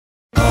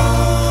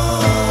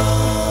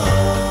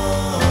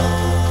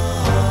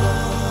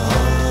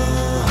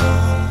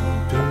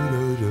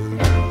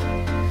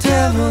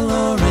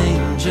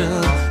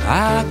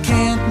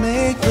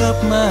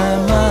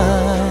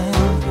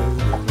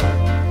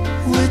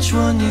which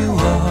one you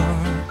are.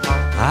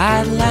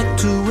 I'd like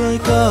to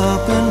wake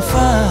up and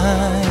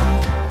find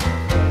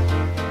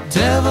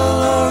devil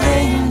or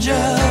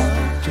angel,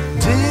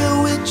 dear,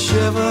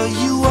 whichever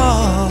you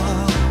are.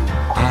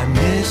 I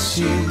miss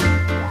you,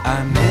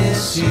 I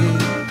miss you,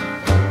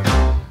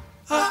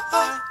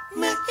 I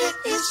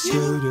miss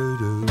you.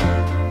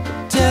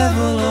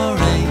 Devil or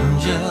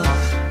angel,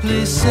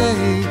 please say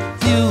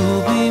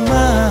you'll be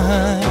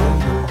mine.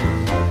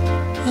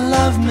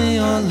 Love me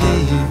or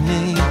leave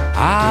me,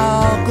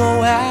 I'll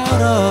go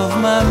out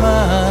of my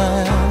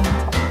mind.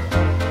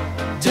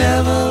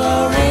 Devil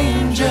or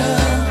angel,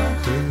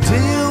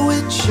 dear,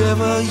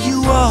 whichever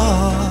you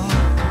are.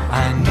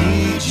 I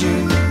need you,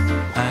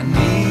 I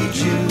need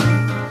you,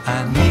 I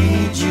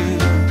need you.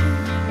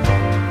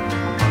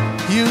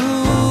 You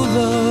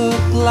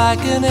look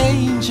like an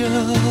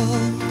angel,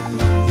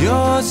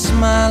 your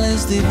smile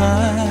is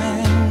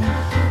divine,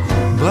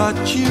 but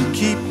you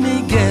keep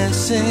me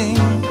guessing,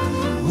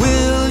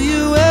 will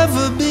you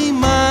ever be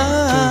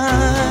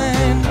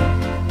mine?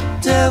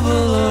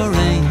 Devil or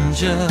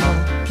angel,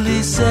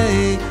 please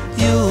say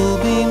you'll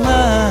be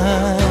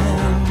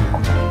mine.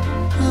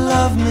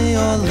 Love me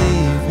or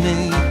leave me,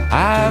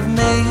 I've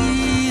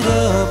made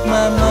up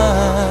my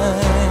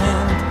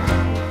mind.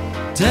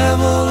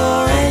 Devil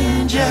or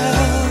angel,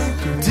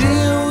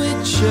 dear,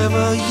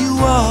 whichever you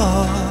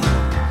are.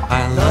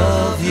 I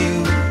love you,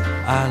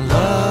 I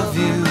love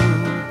you,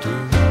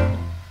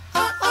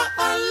 I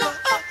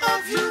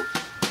love you.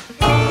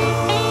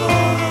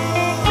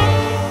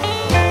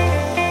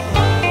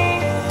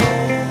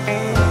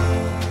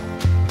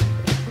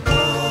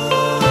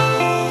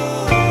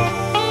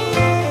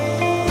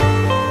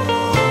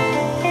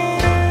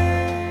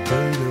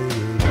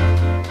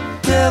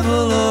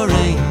 Devil or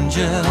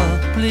angel,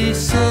 please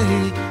say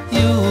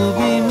you'll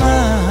be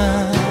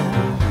mine.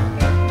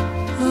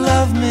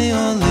 Love me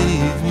or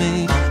leave me,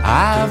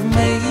 I've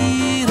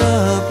made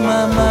up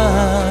my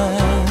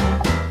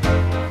mind.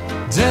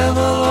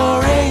 Devil or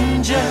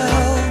angel,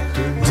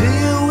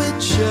 dear,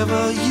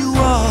 whichever you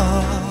are.